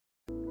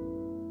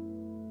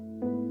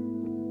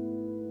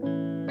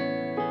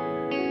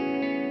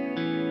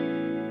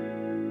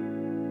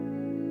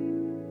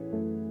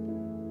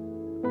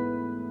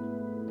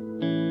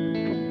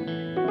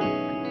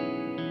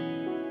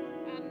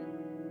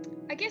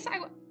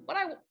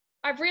guess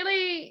I've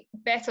really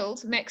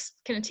battled, Max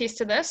can attest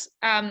to this,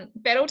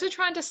 battled to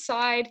try and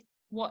decide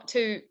what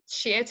to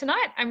share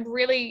tonight. I'm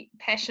really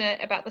passionate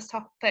about this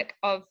topic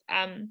of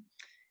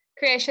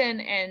creation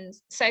and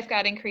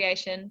safeguarding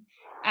creation.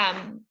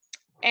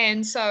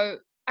 And so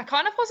I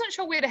kind of wasn't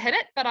sure where to hit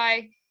it, but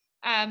I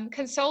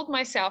consoled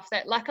myself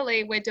that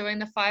luckily we're doing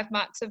the 5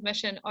 marks of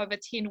mission over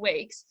 10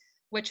 weeks,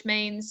 which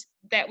means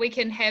that we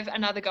can have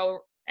another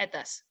go at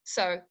this.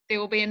 So there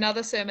will be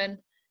another sermon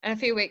in a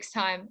few weeks'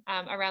 time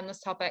around this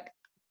topic.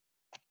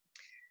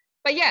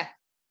 But yeah,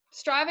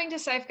 striving to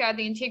safeguard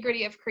the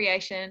integrity of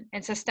creation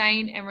and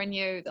sustain and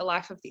renew the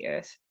life of the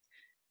earth.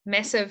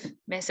 Massive,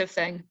 massive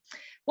thing.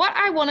 What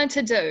I wanted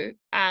to do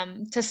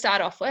to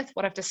start off with,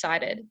 what I've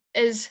decided,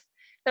 is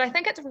that I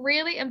think it's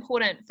really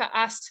important for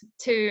us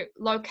to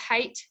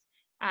locate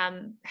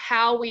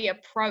how we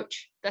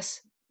approach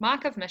this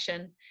mark of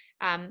mission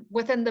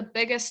within the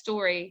bigger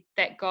story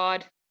that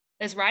God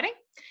is writing.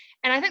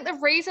 And I think the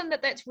reason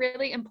that that's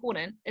really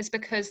important is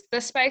because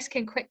this space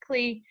can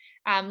quickly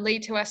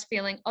lead to us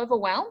feeling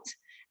overwhelmed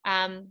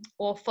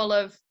or full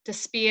of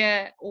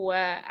despair, or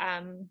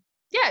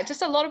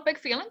just a lot of big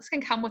feelings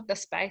can come with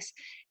this space.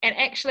 And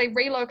actually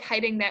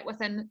relocating that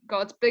within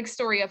God's big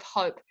story of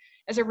hope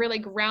is a really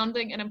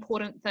grounding and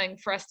important thing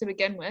for us to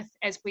begin with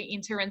as we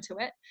enter into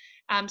it,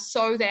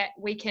 so that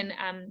we can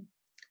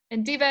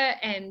endeavor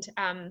and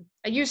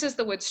it uses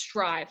the word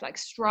strive, like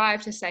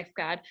strive to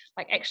safeguard,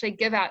 like actually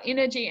give our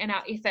energy and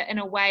our effort in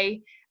a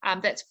way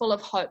that's full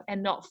of hope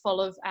and not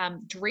full of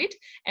dread,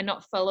 and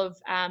not full of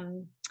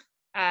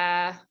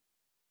I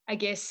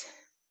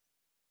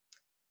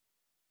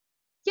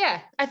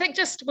think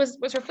just was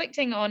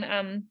reflecting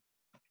on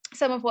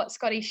some of what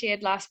Scotty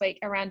shared last week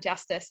around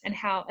justice and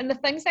how, and the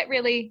things that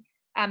really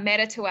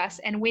matter to us,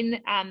 and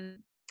when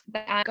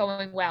they aren't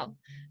going well,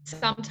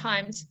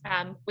 sometimes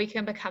we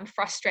can become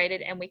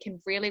frustrated and we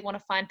can really want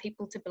to find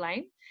people to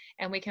blame,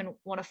 and we can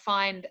want to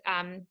find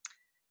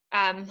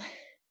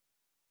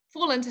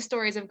fall into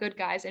stories of good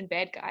guys and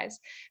bad guys.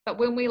 But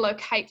when we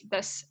locate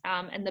this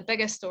in the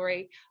bigger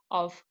story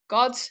of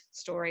God's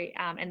story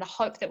and the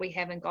hope that we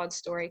have in God's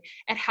story,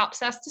 it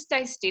helps us to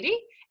stay steady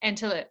and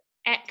to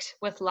act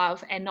with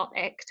love and not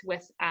act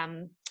with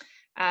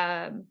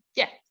kind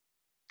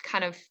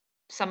of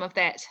some of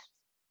that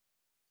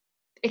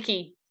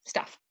icky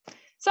stuff.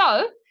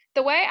 So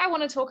the way I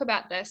want to talk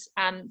about this,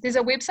 there's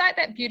a website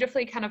that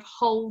beautifully kind of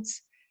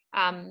holds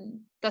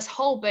this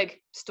whole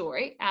big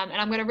story, and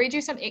I'm going to read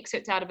you some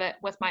excerpts out of it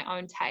with my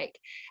own take,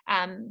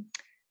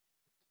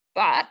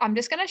 but I'm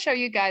just going to show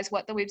you guys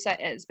what the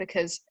website is,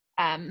 because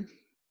I'm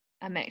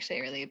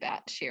actually really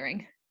about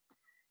sharing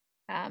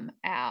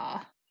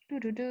our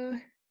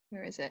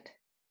where is it?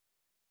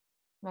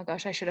 Oh my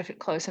gosh, I should have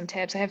closed some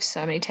tabs. I have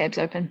so many tabs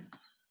open. I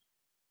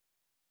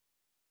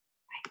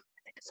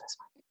think it's this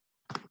one.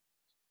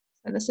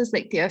 So this is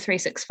Lectio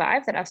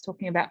 365 that I was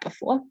talking about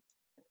before.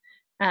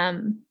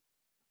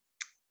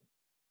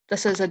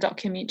 This is a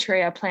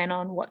documentary I plan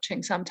on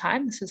watching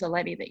sometime. This is a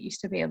lady that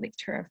used to be a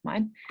lecturer of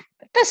mine.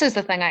 But this is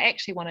the thing I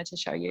actually wanted to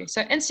show you.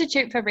 So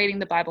Institute for Reading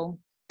the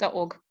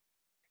Bible.org.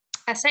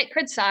 A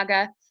Sacred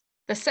Saga,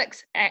 the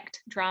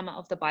 6-act drama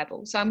of the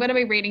Bible. So I'm going to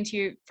be reading to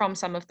you from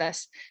some of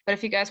this, but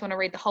if you guys want to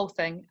read the whole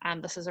thing,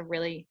 this is a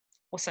really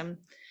awesome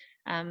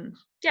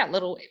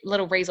little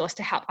resource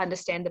to help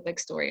understand the big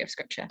story of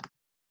Scripture.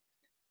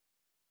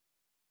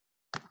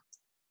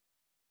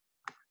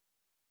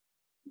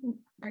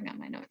 Bring up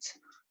my notes.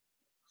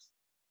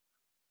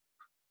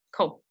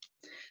 Cool.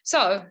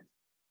 So,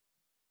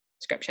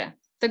 Scripture.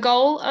 The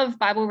goal of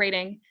Bible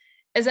reading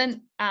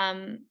isn't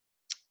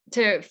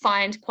to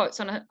find quotes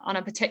on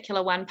a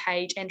particular one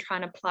page and try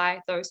and apply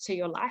those to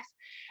your life.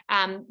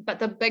 But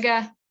the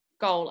bigger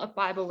goal of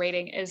Bible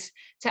reading is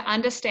to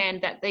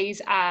understand that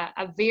these are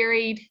a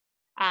varied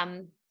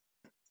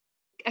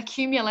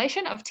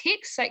accumulation of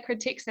texts, sacred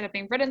texts that have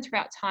been written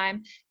throughout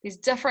time. There's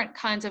different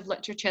kinds of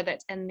literature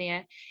that's in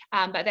there,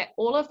 but that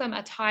all of them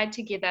are tied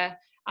together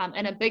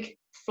in a big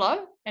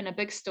flow, in a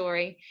big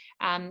story,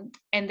 and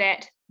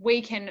that we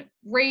can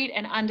read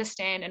and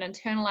understand and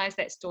internalize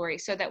that story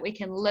so that we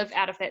can live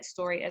out of that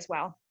story as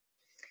well.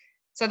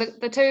 So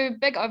the two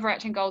big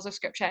overarching goals of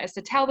Scripture is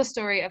to tell the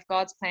story of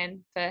God's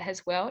plan for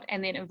his world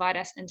and then invite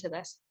us into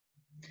this.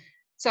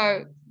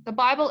 So the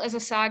Bible is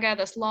a saga,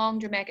 this long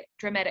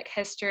dramatic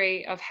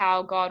history of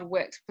how God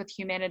works with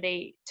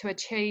humanity to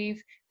achieve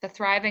the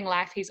thriving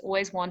life he's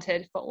always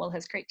wanted for all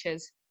his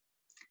creatures.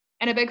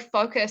 And a big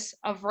focus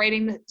of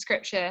reading the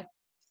Scripture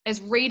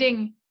is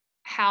reading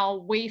how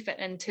we fit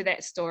into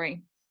that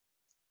story.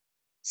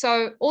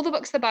 So all the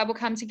books of the Bible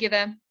come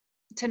together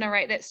to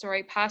narrate that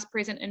story, past,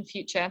 present, and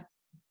future.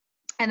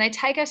 And they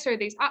take us through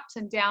these ups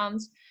and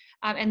downs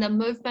and the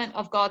movement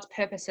of God's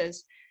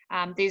purposes.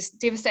 There's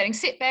devastating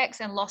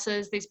setbacks and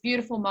losses. There's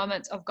beautiful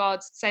moments of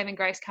God's saving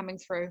grace coming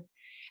through.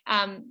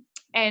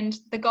 And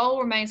the goal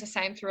remains the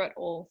same through it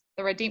all.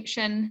 The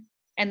redemption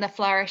and the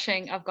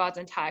flourishing of God's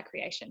entire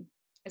creation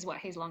is what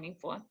he's longing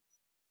for.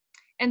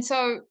 And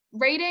so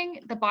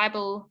reading the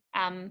Bible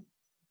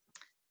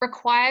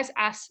requires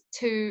us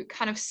to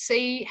kind of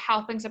see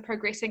how things are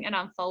progressing and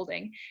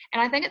unfolding.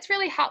 And I think it's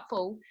really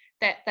helpful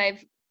that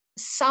they've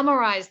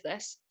summarized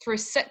this through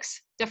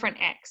 6 different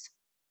acts,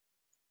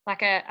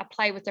 like a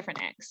play with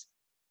different acts.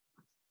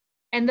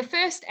 And the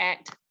first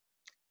act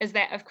is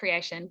that of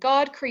creation.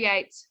 God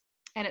creates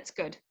and it's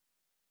good.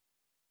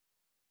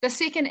 The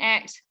second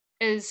act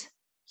is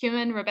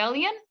human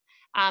rebellion,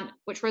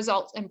 which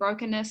results in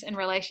brokenness in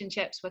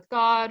relationships with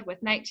God,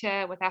 with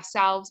nature, with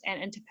ourselves,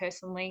 and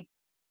interpersonally.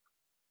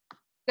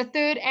 The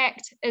third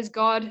act is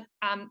God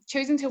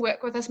choosing to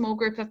work with a small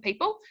group of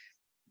people.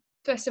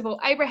 First of all,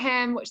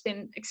 Abraham, which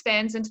then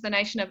expands into the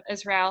nation of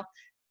Israel,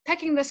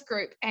 picking this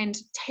group and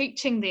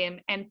teaching them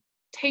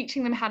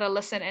how to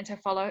listen and to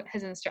follow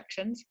his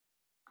instructions.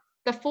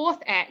 The fourth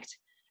act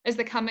is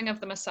the coming of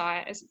the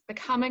Messiah, is the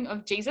coming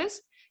of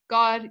Jesus,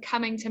 God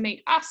coming to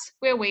meet us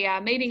where we are,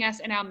 meeting us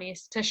in our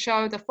mess, to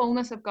show the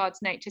fullness of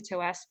God's nature to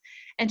us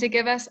and to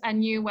give us a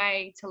new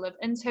way to live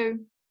into,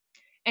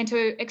 and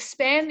to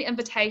expand the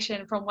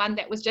invitation from one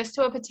that was just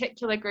to a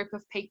particular group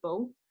of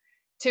people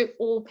to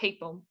all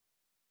people.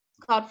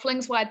 God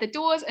flings wide the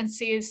doors and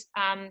says,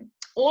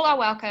 all are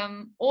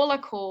welcome, all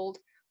are called,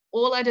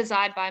 all are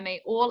desired by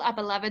me, all are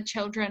beloved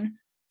children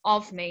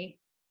of me.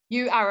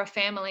 You are a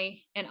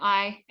family and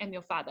I am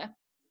your father.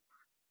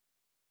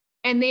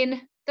 And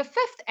then the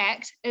fifth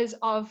act is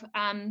of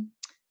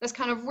this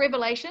kind of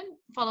revelation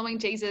following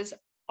Jesus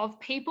of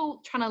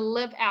people trying to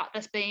live out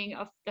this being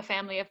of the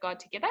family of God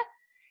together.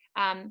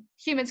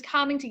 Humans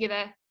coming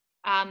together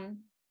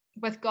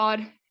with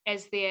God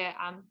as their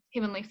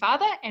heavenly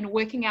father and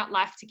working out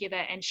life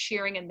together and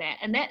sharing in that.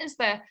 And that is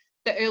the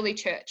early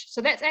church. So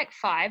that's Act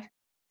 5.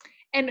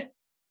 And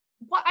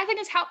what I think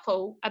is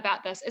helpful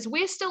about this is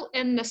we're still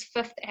in this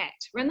fifth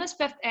act. We're in this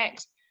fifth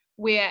act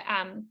where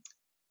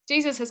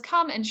Jesus has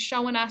come and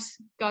shown us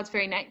God's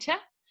very nature.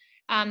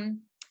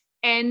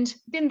 And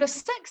then the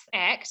sixth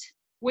act,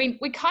 we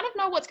kind of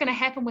know what's going to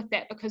happen with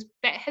that because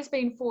that has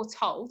been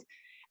foretold.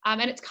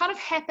 And it's kind of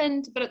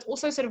happened, but it's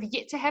also sort of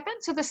yet to happen.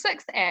 So the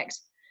sixth act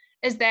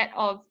is that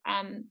of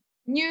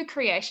new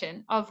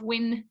creation, of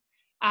when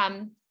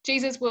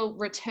Jesus will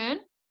return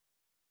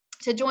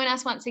to join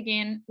us once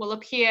again, will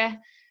appear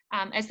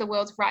as the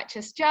world's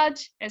righteous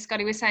judge, as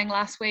Scotty was saying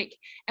last week,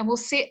 and will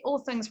set all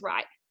things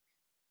right.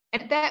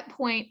 At that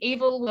point,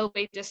 evil will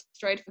be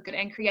destroyed for good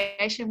and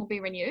creation will be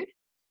renewed.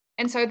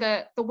 And so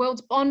the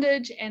world's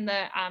bondage and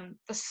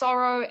the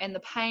sorrow and the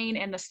pain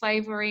and the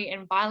slavery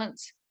and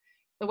violence,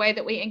 the way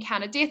that we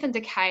encounter death and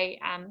decay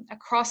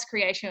across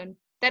creation,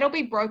 that'll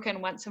be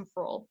broken once and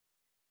for all.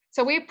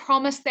 So we're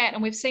promised that,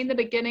 and we've seen the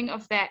beginning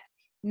of that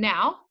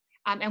now,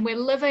 and we're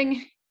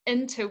living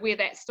into where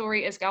that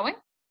story is going.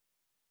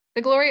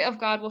 The glory of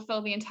God will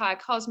fill the entire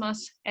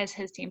cosmos as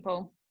his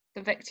temple.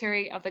 The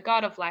victory of the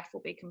God of life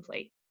will be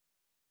complete.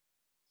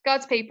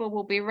 God's people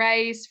will be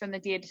raised from the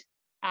dead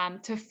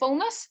to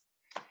fullness,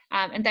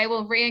 and they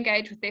will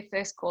re-engage with their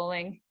first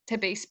calling to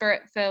be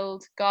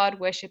spirit-filled,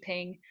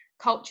 God-worshipping,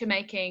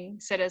 culture-making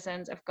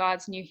citizens of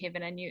God's new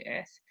heaven and new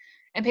earth.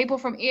 And people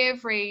from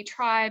every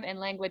tribe and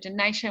language and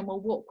nation will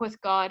walk with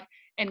God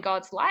in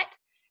God's light.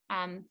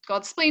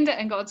 God's splendor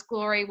and God's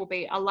glory will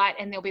be a light,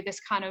 and there'll be this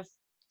kind of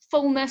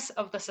fullness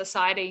of the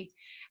society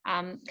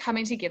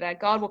coming together.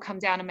 God will come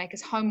down and make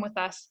his home with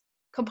us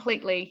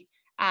completely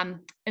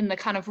in the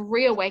kind of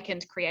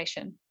reawakened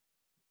creation.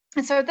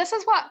 And so this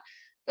is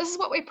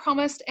what we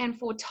promised and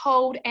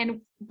foretold,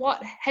 and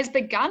what has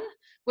begun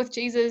with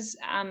Jesus'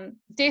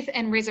 death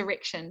and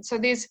resurrection. So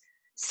there's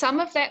some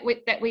of that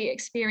that we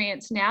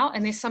experience now,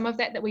 and there's some of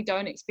that we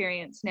don't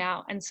experience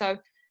now. And so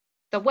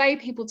the way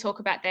people talk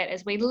about that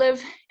is we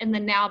live in the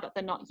now but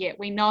the not yet.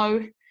 We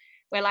know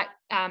we're like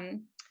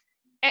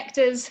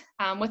actors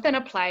within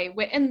a play.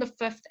 We're in the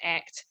fifth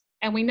act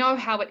and we know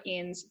how it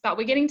ends, but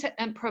we're getting to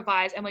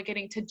improvise and we're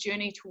getting to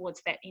journey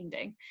towards that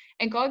ending.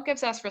 And God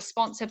gives us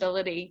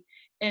responsibility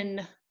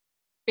in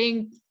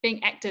being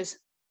actors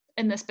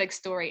in this big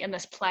story, in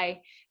this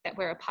play that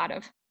we're a part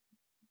of.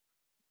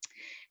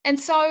 And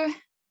so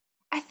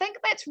I think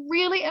that's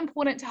really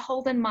important to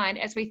hold in mind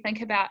as we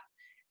think about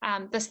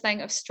this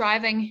thing of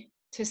striving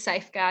to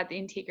safeguard the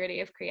integrity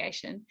of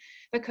creation,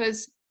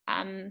 because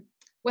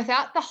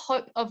without the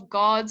hope of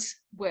God's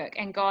work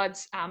and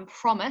God's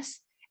promise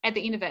at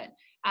the end of it,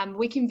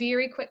 we can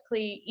very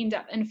quickly end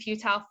up in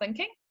futile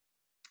thinking.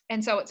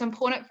 And so it's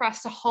important for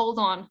us to hold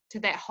on to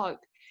that hope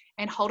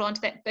and hold on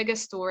to that bigger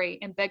story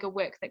and bigger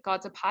work that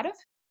God's a part of.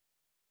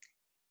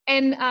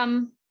 And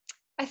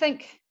I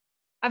think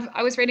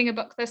I was reading a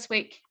book this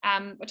week,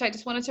 which I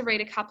just wanted to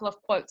read a couple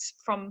of quotes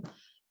from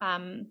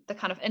the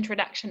kind of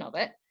introduction of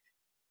it.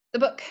 The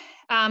book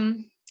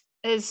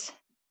is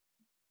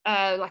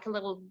like a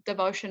little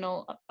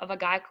devotional of a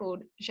guy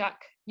called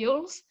Jacques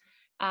Ellul,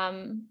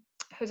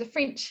 who's a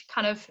French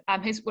kind of,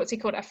 what's he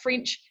called, a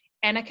French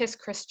anarchist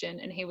Christian,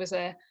 and he was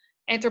a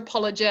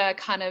anthropologist,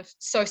 kind of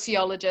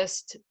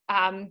sociologist,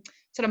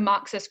 sort of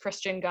Marxist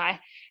Christian guy.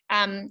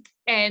 And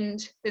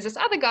there's this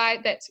other guy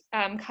that's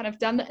kind of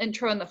done the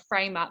intro and the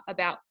frame up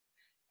about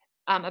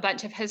a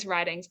bunch of his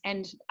writings.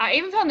 And I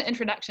even found the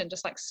introduction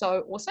just like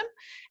so awesome.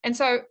 And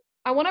so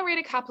I want to read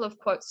a couple of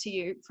quotes to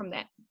you from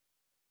that.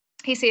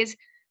 He says,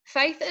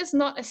 "Faith is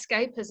not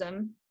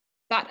escapism,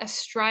 but a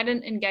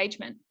strident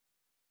engagement.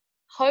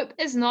 Hope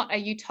is not a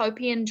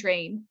utopian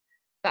dream,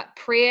 but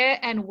prayer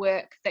and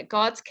work that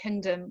God's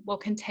kingdom will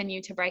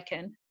continue to break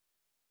in.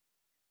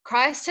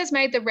 Christ has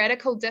made the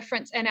radical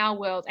difference in our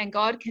world, and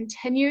God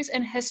continues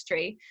in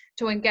history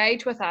to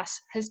engage with us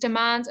his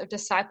demands of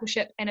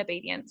discipleship and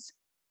obedience.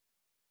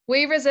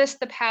 We resist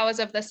the powers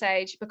of this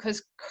age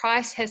because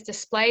Christ has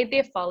displayed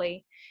their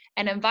folly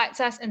and invites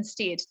us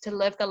instead to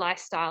live the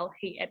lifestyle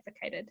he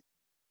advocated."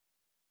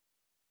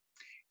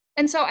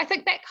 And so I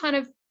think that kind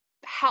of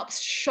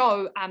helps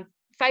show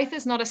faith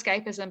is not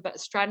escapism, but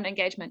strident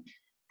engagement.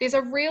 There's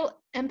a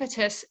real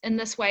impetus in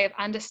this way of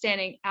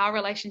understanding our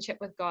relationship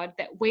with God,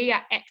 that we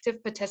are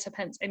active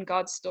participants in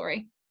God's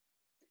story,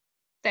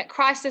 that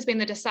Christ has been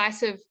the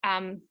decisive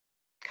kind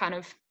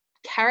of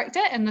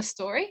character in the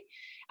story,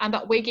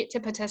 but we get to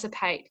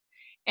participate.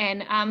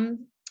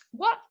 And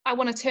what I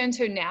want to turn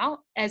to now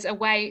as a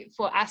way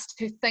for us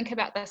to think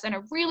about this in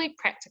a really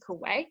practical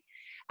way,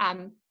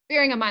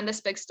 bearing in mind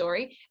this big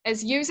story,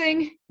 is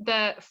using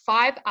the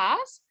 5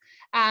 R's,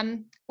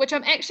 which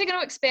I'm actually going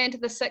to expand to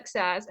the 6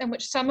 R's, and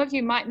which some of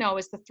you might know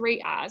as the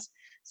 3 R's.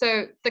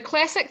 So the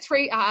classic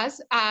 3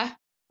 R's are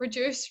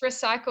reduce,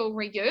 recycle,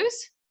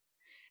 reuse.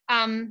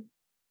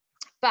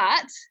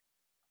 But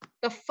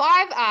the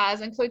 5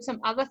 R's include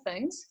some other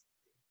things.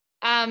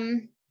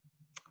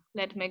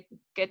 Let me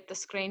get the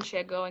screen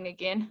share going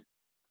again.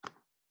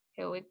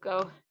 Here we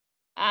go.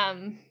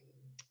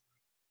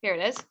 Here it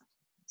is.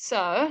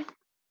 So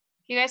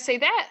you guys see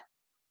that?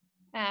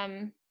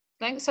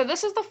 So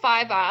this is the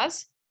 5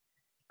 R's.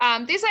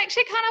 There's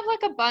actually kind of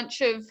like a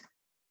bunch of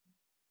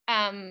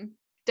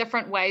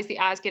different ways the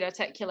R's get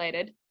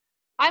articulated.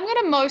 I'm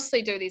going to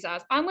mostly do these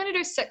R's. I'm going to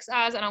do 6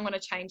 R's, and I'm going to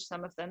change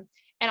some of them.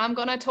 And I'm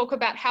going to talk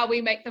about how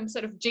we make them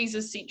sort of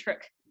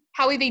Jesus-centric,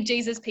 how we be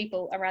Jesus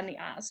people around the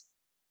R's.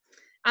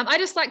 I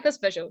just like this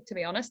visual, to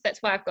be honest.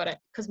 That's why I've got it,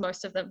 because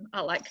most of them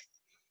are like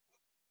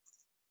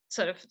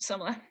sort of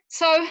similar.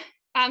 So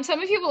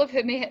some of you will have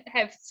heard me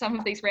have some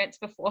of these rants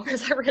before,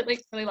 because I really,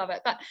 really love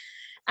it. But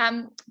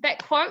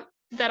that quote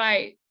that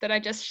I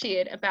just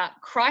shared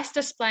about Christ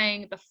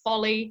displaying the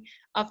folly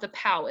of the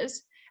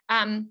powers,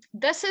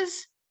 this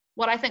is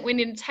what I think we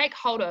need to take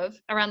hold of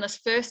around this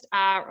first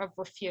R of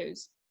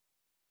refuse.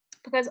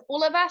 Because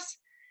all of us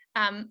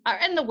are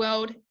in the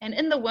world, and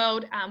in the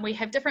world we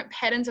have different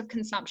patterns of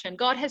consumption.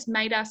 God has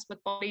made us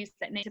with bodies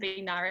that need to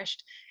be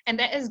nourished, and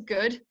that is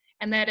good,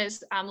 and that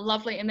is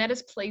lovely, and that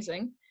is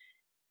pleasing.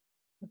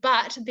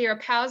 But there are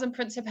powers and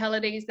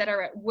principalities that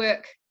are at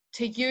work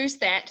to use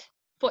that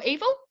for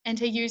evil, and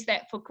to use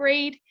that for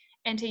greed,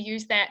 and to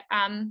use that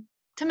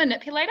to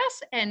manipulate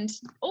us, and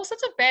all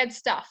sorts of bad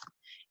stuff.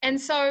 And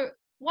so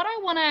what I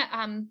want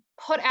to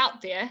put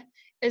out there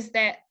is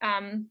that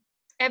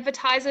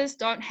advertisers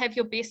don't have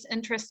your best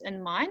interests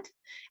in mind,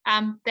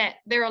 that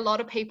there are a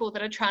lot of people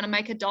that are trying to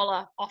make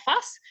 $1 off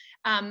us,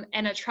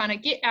 and are trying to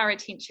get our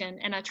attention,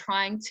 and are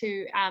trying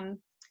to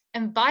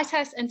invite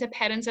us into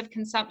patterns of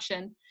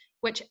consumption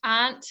which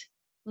aren't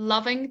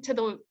loving to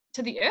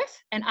the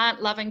earth and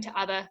aren't loving to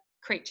other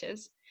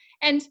creatures.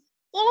 And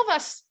all of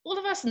us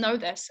know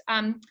this.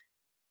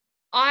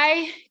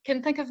 I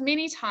can think of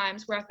many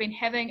times where I've been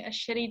having a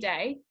shitty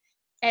day,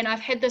 and I've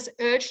had this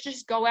urge to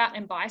just go out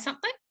and buy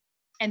something,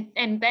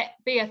 and that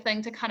be a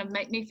thing to kind of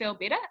make me feel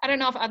better. I don't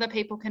know if other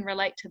people can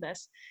relate to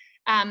this,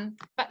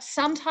 but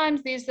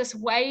sometimes there's this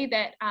way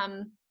that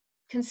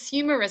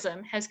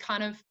consumerism has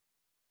kind of,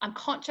 I'm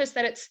conscious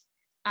that it's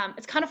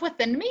kind of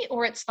within me,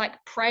 or it's like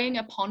preying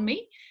upon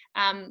me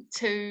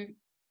to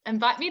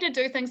invite me to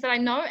do things that I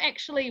know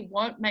actually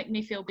won't make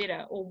me feel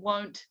better, or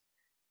won't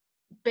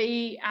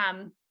be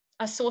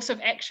a source of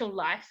actual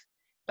life,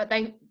 but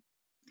they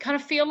kind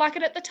of feel like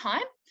it at the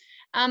time.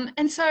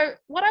 And so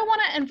what I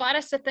want to invite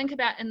us to think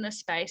about in this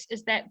space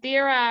is that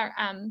there are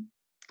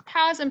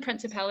powers and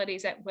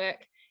principalities at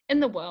work in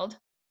the world,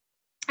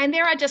 and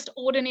there are just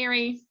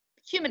ordinary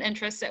human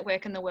interests at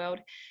work in the world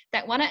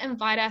that want to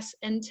invite us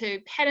into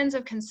patterns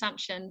of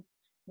consumption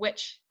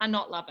which are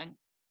not loving,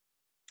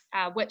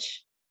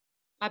 which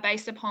are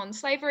based upon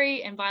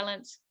slavery and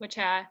violence, which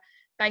are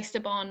based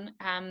upon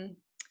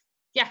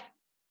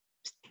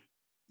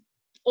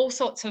all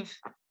sorts of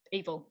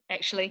evil,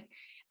 actually.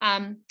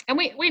 And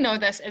we know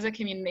this as a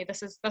community.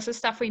 This is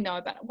stuff we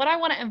know. But what I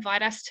want to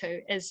invite us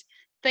to is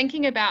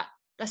thinking about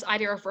this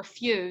idea of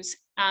refuse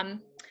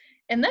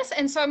in this.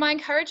 And so my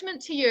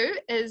encouragement to you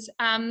is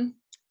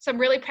some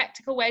really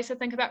practical ways to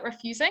think about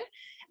refusing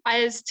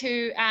is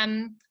to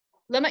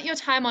limit your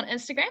time on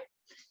Instagram,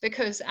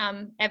 because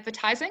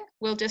advertising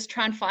will just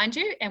try and find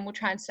you and will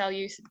try and sell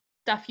you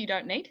stuff you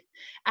don't need.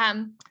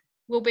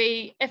 Will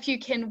be, if you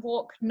can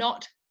walk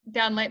not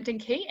down Lambton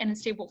Quay and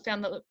instead walk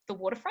down the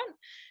waterfront.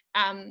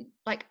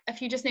 Like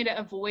if you just need to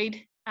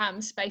avoid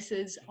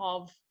spaces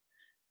of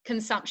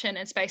consumption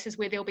and spaces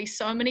where there'll be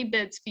so many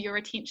bids for your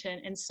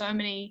attention and so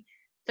many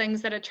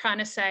things that are trying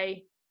to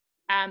say,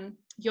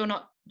 you're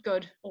not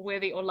good or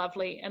worthy or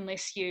lovely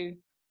unless you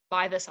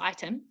buy this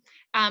item.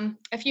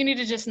 If you need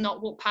to just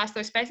not walk past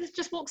those spaces,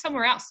 just walk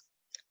somewhere else,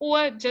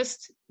 or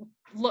just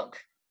look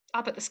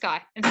up at the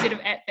sky instead of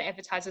at the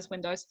advertisers'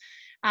 windows.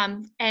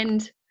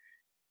 And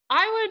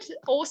I would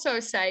also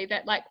say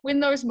that, like, when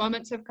those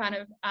moments of kind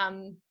of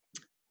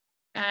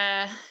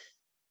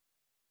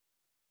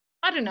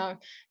I don't know,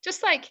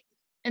 just like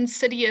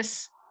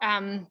insidious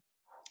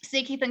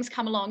sneaky things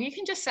come along, you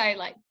can just say,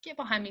 like, get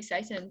behind me,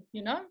 Satan,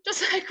 you know,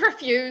 just like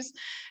refuse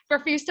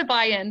to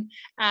buy in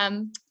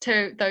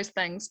to those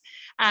things.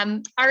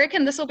 I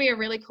reckon this will be a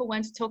really cool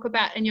one to talk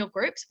about in your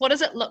groups. What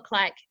does it look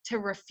like to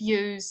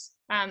refuse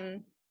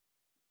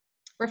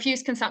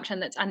consumption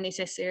that's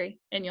unnecessary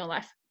in your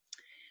life?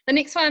 The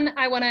next one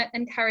I want to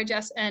encourage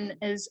us in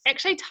is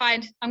actually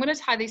tied. I'm going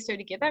to tie these two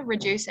together: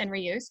 reduce and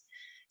reuse.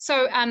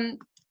 So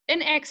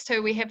in Acts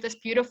 2, we have this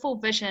beautiful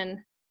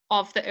vision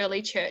of the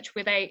early church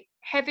where they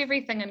have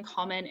everything in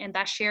common and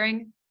they're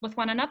sharing with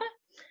one another.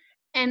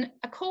 And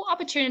a cool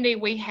opportunity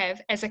we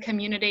have as a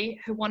community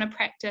who want to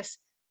practice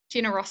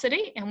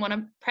generosity and want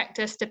to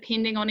practice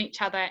depending on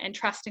each other and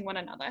trusting one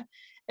another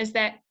is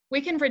that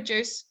we can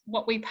reduce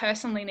what we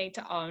personally need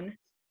to own,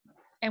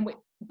 and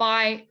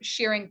by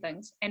sharing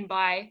things and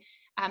by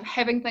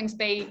having things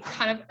be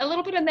kind of a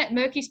little bit in that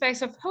murky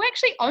space of who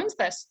actually owns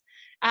this.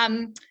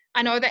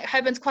 I know that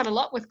happens quite a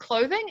lot with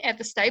clothing at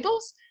the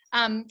stables,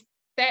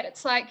 that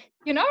it's like,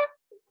 you know,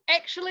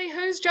 actually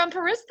whose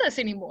jumper is this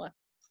anymore?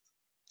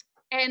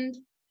 And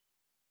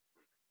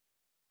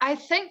I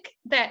think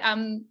that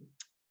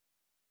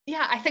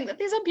I think that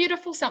there's a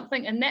beautiful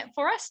something in that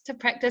for us to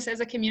practice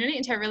as a community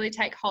and to really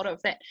take hold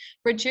of that,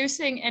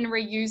 reducing and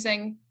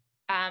reusing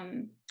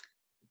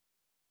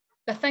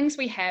the things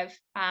we have.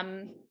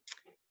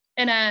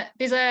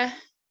 There's a,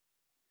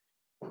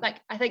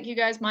 like, I think you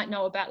guys might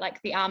know about like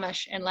the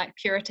Amish and like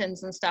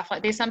Puritans and stuff.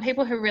 Like, there's some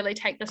people who really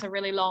take this a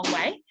really long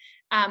way,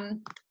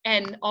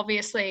 and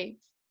obviously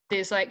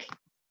there's like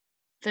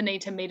the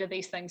need to meter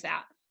these things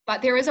out,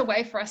 but there is a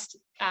way for us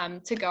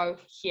to go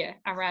here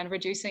around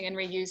reducing and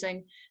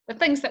reusing the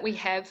things that we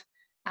have.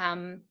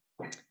 And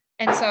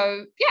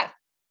so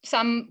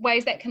some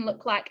ways that can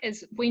look like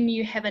is when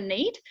you have a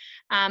need,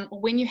 or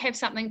when you have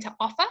something to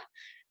offer,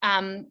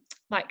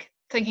 like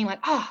thinking like,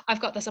 oh, I've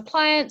got this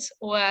appliance,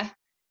 or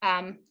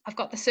I've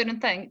got this certain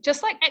thing,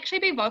 just like actually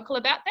be vocal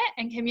about that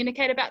and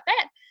communicate about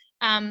that.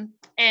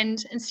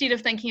 And instead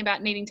of thinking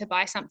about needing to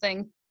buy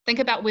something, think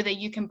about whether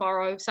you can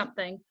borrow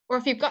something, or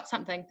if you've got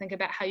something, think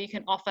about how you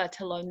can offer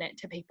to loan that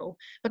to people,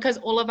 because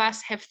all of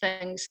us have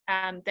things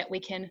that we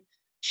can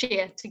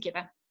share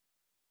together.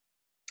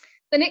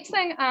 The next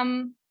thing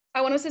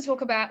I want us to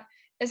talk about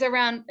is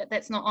around,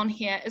 that's not on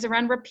here, is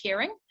around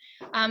repairing.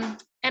 And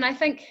I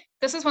think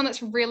this is one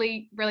that's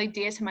really, really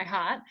dear to my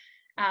heart.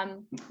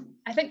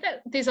 I think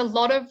that there's a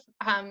lot of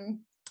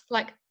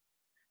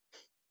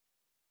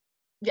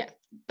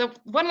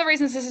one of the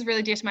reasons this is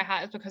really dear to my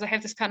heart is because I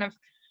have this kind of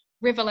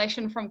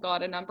revelation from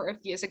God a number of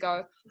years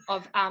ago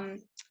of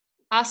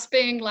us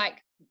being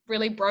like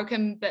really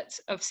broken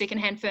bits of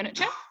secondhand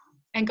furniture,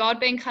 and God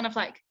being kind of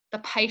like the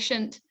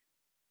patient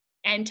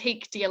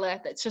antique dealer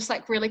that's just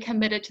like really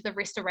committed to the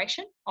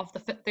restoration of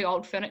the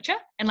old furniture,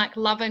 and like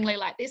lovingly,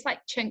 like there's like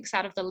chinks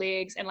out of the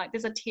legs and like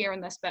there's a tear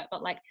in this bit,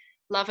 but like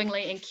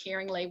lovingly and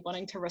caringly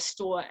wanting to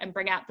restore and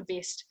bring out the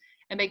best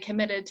and be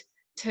committed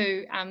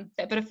to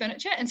that bit of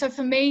furniture. And so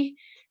for me,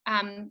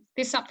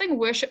 there's something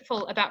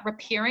worshipful about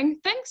repairing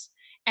things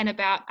and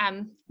about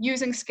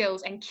using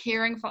skills and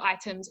caring for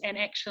items, and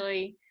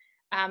actually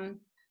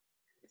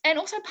and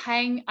also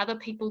paying other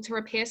people to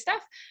repair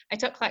stuff. I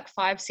took like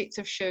 5 sets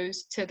of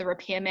shoes to the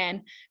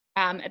repairman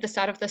at the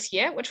start of this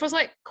year, which was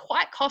like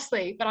quite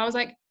costly, but I was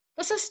like,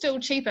 this is still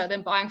cheaper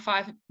than buying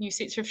 5 new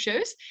sets of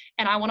shoes.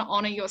 And I want to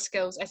honor your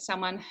skills as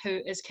someone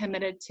who is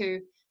committed to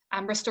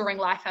restoring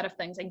life out of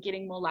things and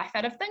getting more life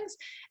out of things.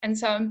 And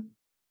so,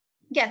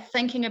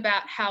 thinking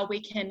about how we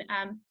can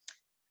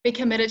be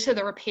committed to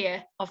the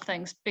repair of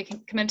things, be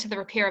committed to the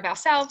repair of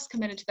ourselves,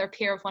 committed to the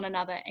repair of one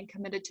another, and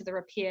committed to the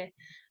repair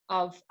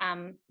of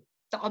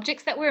the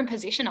objects that we're in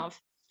possession of.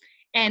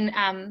 And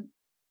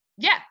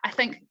I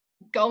think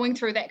going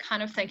through that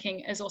kind of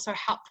thinking is also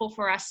helpful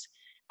for us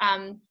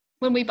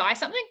when we buy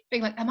something,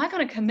 being like, am I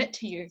going to commit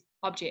to you,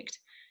 object?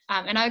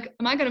 Am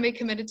I going to be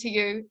committed to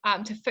you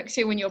to fix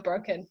you when you're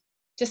broken,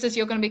 just as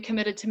you're going to be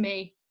committed to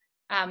me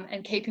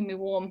and keeping me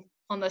warm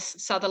on this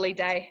southerly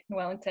day in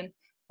Wellington,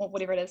 or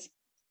whatever it is.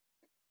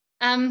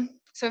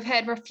 So we've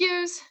had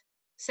refuse,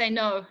 say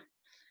no.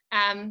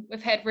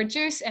 We've had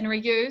reduce and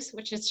reuse,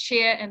 which is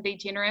share and be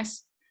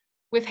generous.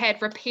 We've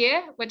had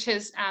repair, which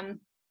is,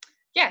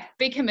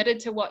 be committed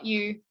to what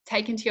you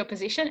take into your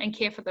possession and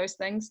care for those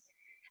things.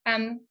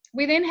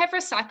 We then have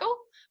recycle,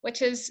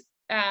 which is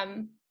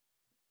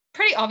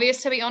pretty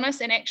obvious, to be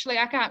honest, and actually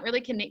I can't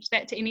really connect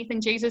that to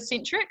anything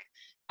Jesus-centric,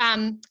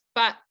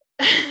 but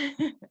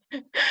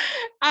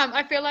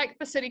I feel like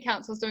the City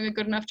Council is doing a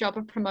good enough job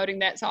of promoting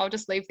that, so I'll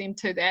just leave them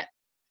to that.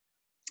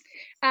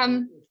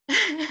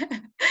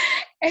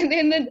 And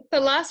then the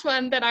last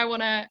one that I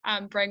want to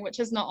bring, which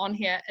is not on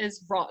here,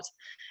 is rot.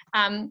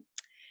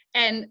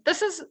 And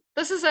this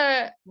is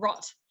a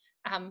rot.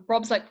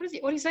 Rob's like, what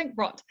are you saying?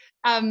 Rot.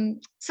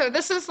 So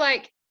this is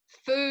like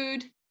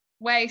food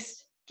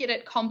waste, get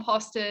it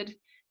composted.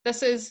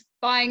 This is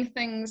buying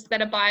things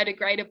that are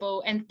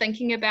biodegradable and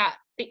thinking about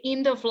the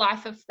end of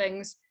life of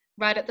things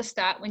right at the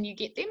start when you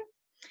get them.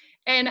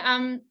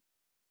 And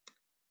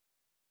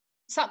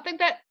something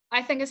that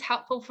I think is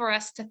helpful for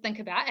us to think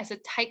about as a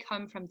take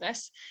home from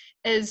this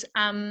is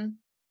in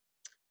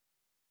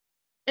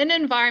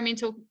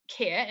environmental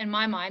care, in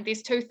my mind,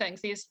 there's two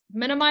things. There's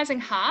minimizing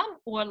harm,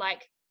 or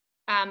like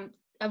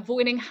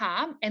avoiding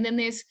harm, and then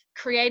there's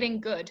creating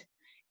good.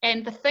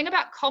 And the thing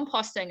about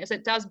composting is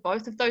it does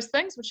both of those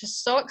things, which is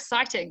so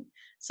exciting.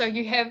 So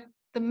you have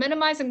the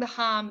minimizing the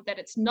harm, that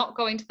it's not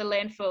going to the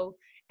landfill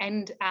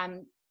and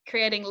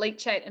creating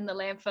leachate in the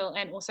landfill,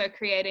 and also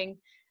creating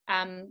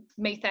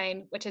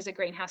methane, which is a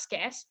greenhouse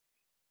gas.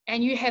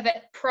 And you have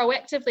it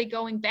proactively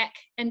going back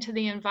into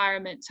the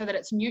environment so that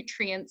its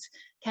nutrients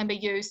can be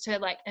used to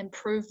like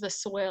improve the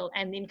soil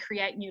and then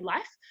create new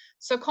life.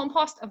 So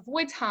compost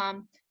avoids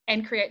harm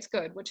and creates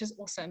good, which is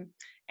awesome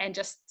and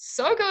just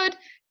so good.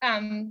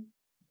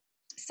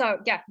 So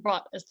yeah,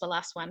 rot is the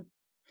last one.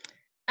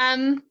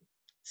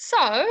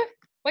 So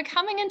we're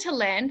coming into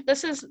land.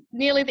 This is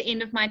nearly the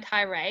end of my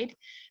tirade,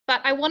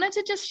 but I wanted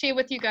to just share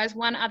with you guys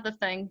one other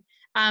thing,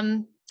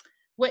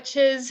 which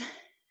is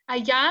a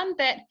yarn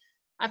that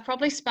I've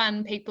probably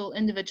spun people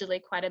individually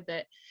quite a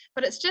bit,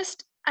 but it's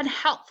just a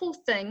helpful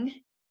thing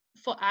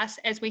for us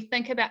as we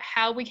think about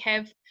how we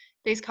have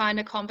these kind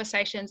of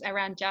conversations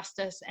around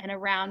justice and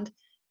around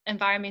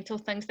environmental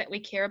things that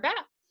we care about.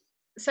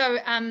 So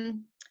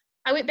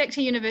I went back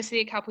to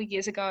university a couple of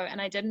years ago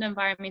and I did an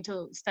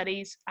environmental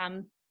studies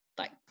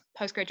like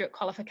postgraduate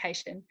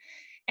qualification.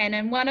 And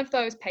in one of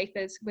those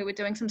papers, we were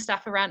doing some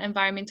stuff around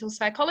environmental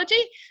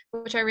psychology,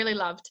 which I really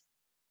loved.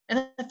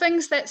 And the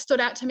things that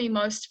stood out to me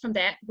most from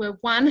that were,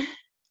 one,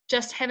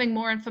 just having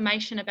more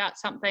information about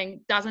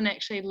something doesn't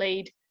actually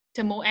lead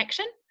to more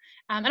action.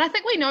 And I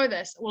think we know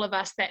this, all of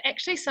us, that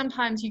actually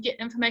sometimes you get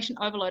information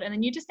overload and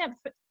then you just end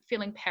up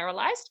feeling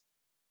paralyzed.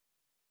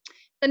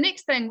 The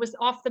next thing was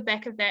off the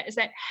back of that is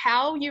that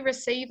how you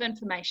receive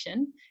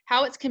information,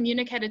 how it's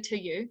communicated to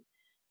you,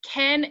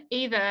 can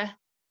either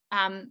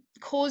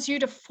cause you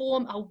to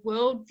form a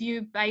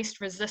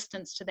worldview-based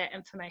resistance to that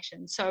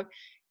information. So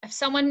if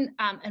someone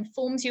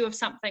informs you of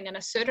something in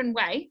a certain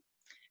way,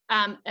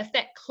 if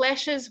that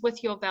clashes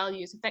with your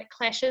values, if that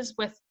clashes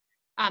with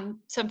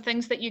some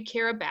things that you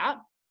care about,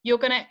 you're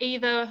going to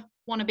either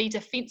want to be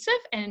defensive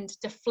and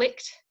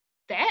deflect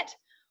that,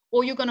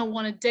 or you're going to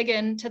want to dig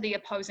into the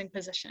opposing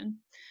position.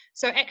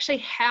 So actually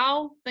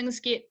how things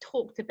get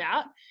talked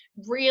about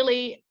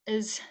really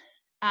is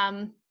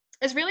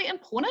really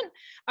important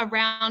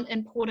around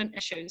important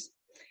issues.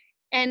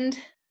 And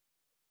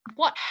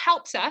what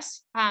helps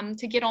us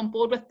to get on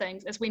board with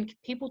things is when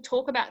people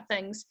talk about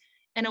things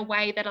in a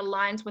way that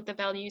aligns with the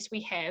values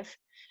we have.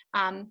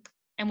 And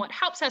what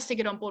helps us to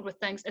get on board with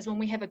things is when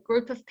we have a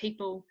group of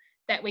people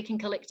that we can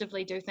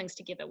collectively do things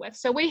together with.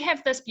 So we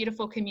have this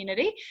beautiful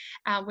community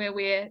where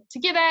we're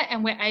together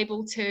and we're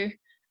able to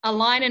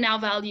align in our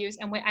values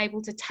and we're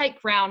able to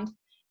take ground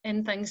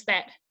in things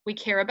that we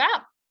care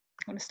about.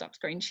 I'm going to stop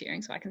screen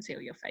sharing so I can see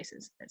all your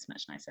faces. That's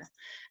much nicer.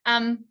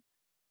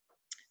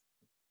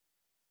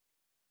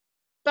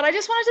 But I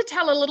just wanted to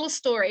tell a little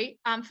story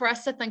for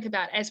us to think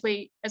about as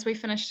we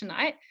finish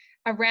tonight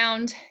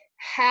around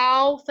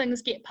how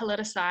things get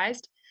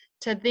politicized,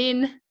 to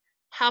then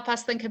help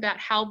us think about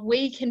how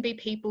we can be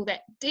people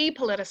that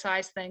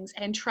depoliticize things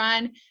and try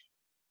and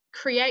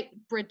create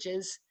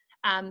bridges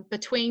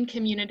between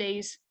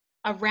communities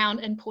around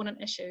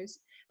important issues.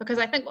 Because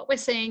I think what we're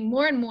seeing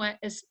more and more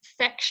is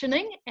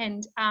factioning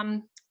and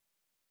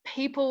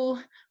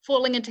people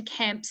falling into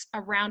camps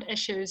around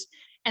issues,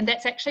 and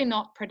that's actually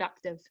not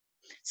productive.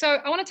 So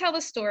I want to tell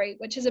this story,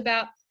 which is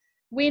about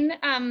when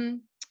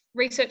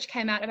research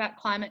came out about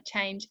climate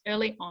change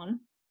early on.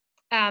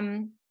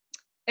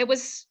 It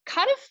was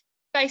kind of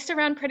based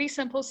around pretty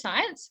simple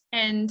science.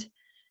 And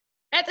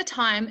at the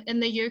time in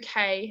the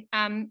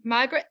UK,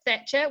 Margaret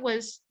Thatcher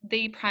was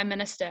the Prime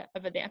Minister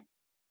over there.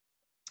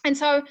 And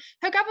so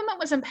her government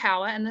was in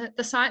power and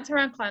the science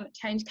around climate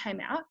change came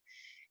out.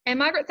 And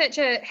Margaret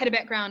Thatcher had a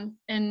background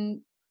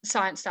in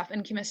science stuff,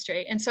 in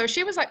chemistry. And so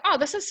she was like, oh,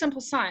 this is simple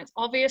science.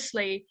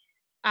 Obviously,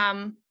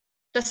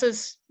 this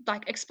is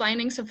like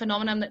explaining some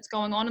phenomenon that's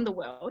going on in the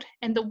world.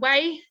 And the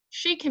way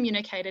she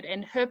communicated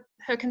and her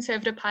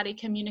Conservative Party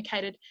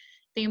communicated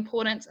the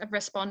importance of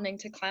responding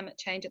to climate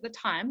change at the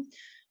time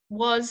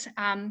was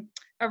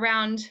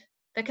around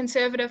the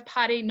Conservative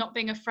Party not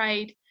being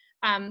afraid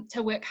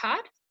to work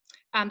hard.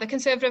 The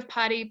Conservative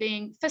Party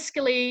being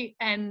fiscally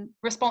and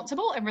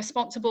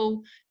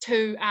responsible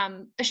to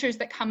issues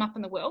that come up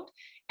in the world,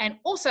 and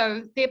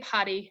also their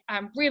party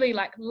really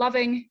like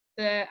loving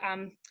the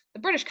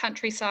British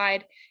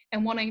countryside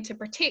and wanting to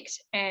protect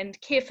and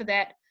care for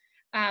that.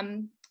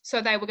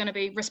 So they were going to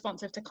be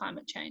responsive to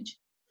climate change.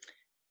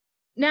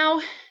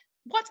 Now,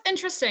 what's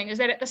interesting is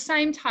that at the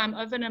same time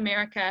over in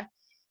America,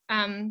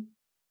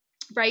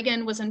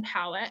 Reagan was in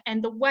power,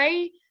 and the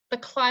way the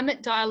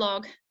climate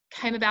dialogue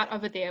came about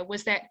over there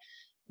was that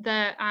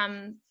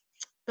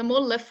the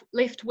more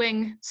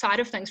left-wing side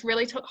of things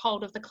really took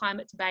hold of the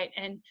climate debate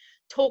and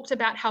talked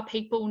about how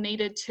people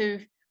needed to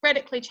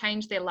radically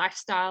change their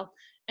lifestyle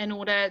in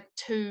order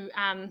to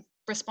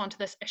respond to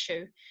this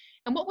issue.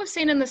 And what we've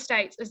seen in the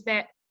States is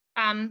that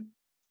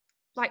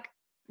like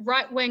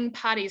right-wing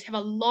parties have a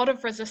lot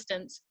of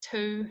resistance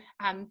to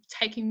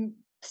taking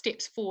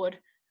steps forward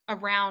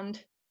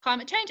around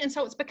climate change. And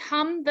so it's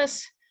become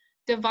this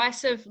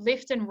divisive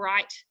left and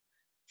right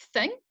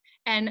thing.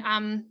 And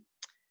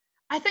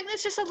I think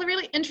that's just a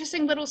really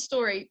interesting little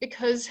story,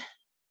 because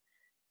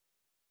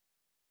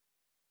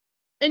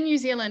in New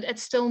Zealand,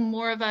 it's still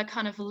more of a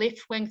kind of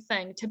left-wing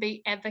thing to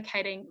be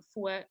advocating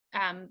for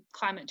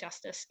climate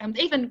justice. And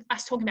even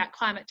us talking about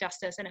climate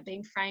justice and it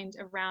being framed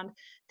around,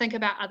 think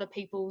about other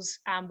people's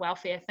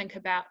welfare, think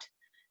about,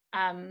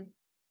 I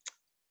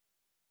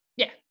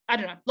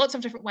don't know, lots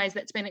of different ways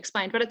that's been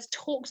explained, but it's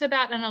talked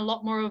about in a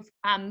lot more of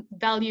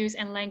values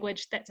and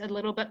language that's a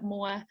little bit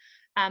more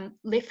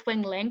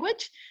left-wing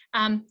language.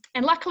 And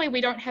luckily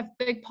we don't have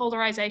big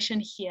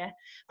polarization here,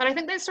 but I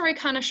think that story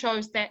kind of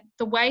shows that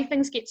the way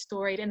things get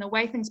storied and the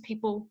way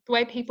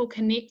people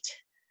connect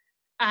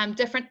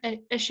different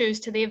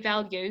issues to their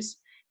values,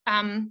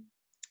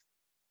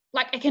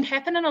 like it can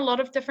happen in a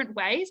lot of different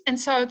ways. And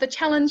so the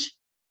challenge,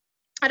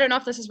 I don't know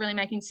if this is really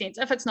making sense.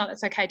 If it's not,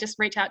 it's okay. Just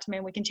reach out to me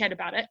and we can chat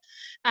about it.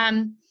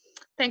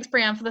 Thanks,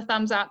 Brianne, for the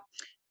thumbs up.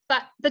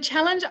 But the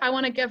challenge I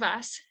want to give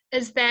us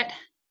is that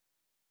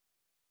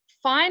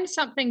find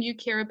something you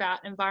care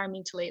about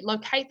environmentally,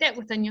 locate that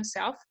within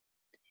yourself.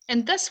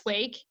 And this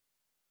week,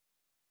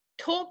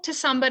 talk to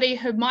somebody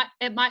who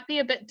it might be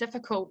a bit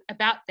difficult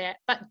about that,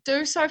 but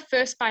do so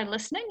first by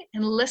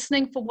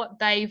listening for what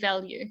they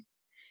value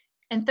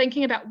and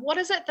thinking about what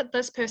is it that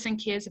this person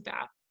cares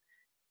about.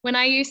 When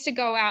I used to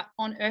go out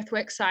on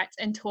earthwork sites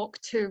and talk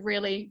to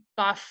really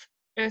buff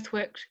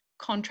earthwork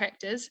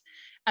contractors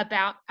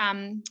about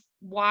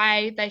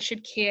why they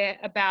should care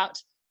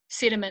about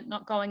sediment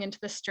not going into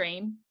the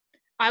stream,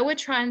 I would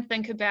try and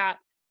think about,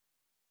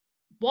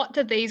 what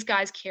do these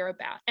guys care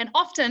about? And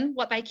often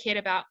what they cared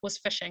about was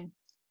fishing.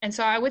 And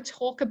so I would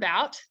talk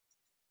about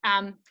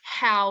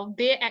how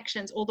their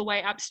actions all the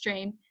way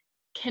upstream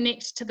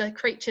connect to the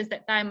creatures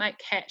that they might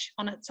catch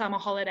on a summer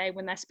holiday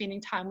when they're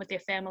spending time with their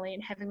family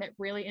and having that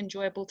really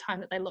enjoyable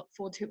time that they look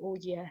forward to all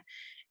year,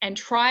 and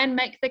try and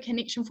make the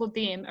connection for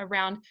them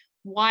around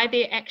why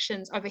their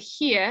actions over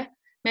here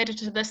matter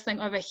to this thing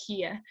over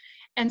here.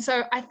 And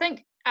so I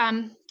think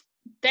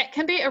that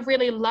can be a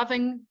really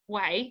loving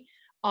way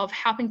of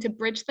helping to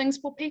bridge things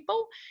for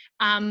people,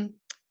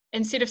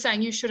 instead of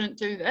saying you shouldn't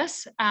do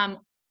this,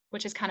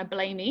 which is kind of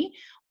blamey,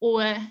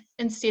 or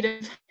instead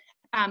of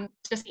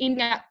just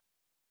ending up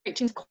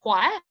reaching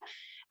quiet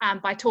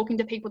by talking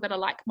to people that are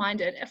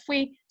like-minded. If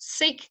we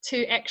seek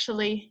to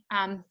actually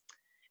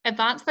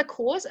advance the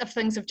cause of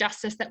things of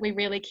justice that we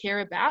really care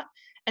about,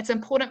 it's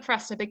important for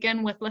us to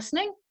begin with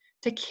listening,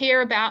 to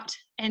care about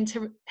and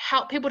to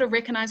help people to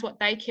recognize what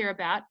they care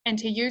about, and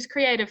to use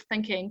creative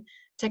thinking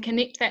to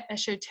connect that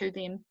issue to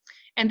them.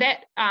 And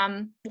that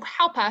will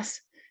help us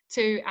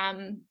to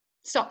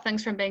stop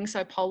things from being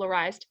so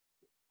polarized.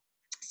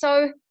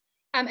 So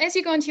as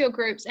you go into your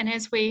groups and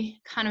as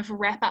we kind of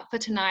wrap up for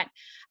tonight,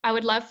 I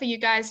would love for you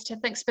guys to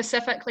think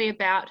specifically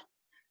about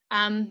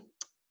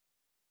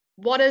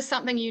what is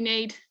something you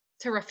need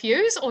to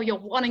refuse, or you're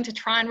wanting to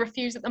try and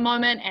refuse at the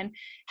moment, and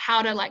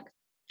how to like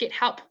get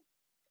help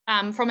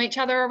from each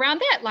other around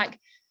that. Like,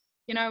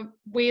 you know,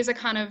 where's a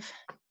kind of,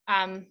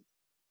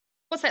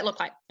 what's that look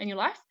like in your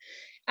life?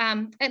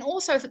 And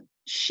also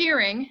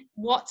sharing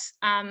what's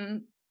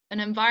an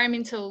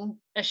environmental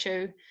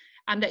issue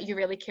that you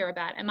really care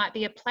about. It might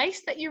be a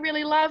place that you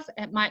really love.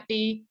 It might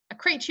be a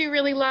creature you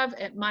really love.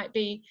 It might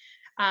be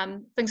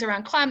things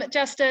around climate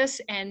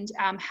justice and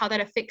how that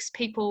affects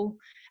people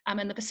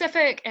in the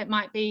Pacific. It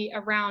might be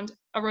around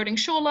eroding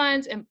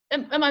shorelines.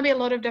 It might be a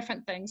lot of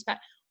different things, but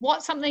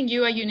what's something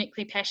you are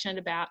uniquely passionate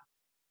about?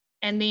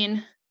 And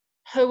then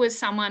who is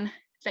someone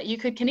that you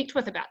could connect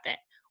with about that?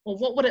 Or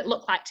what would it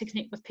look like to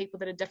connect with people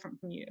that are different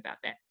from you about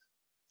that?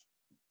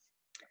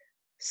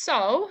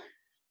 So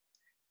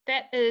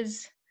that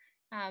is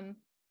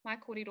my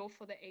kōrero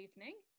for the evening.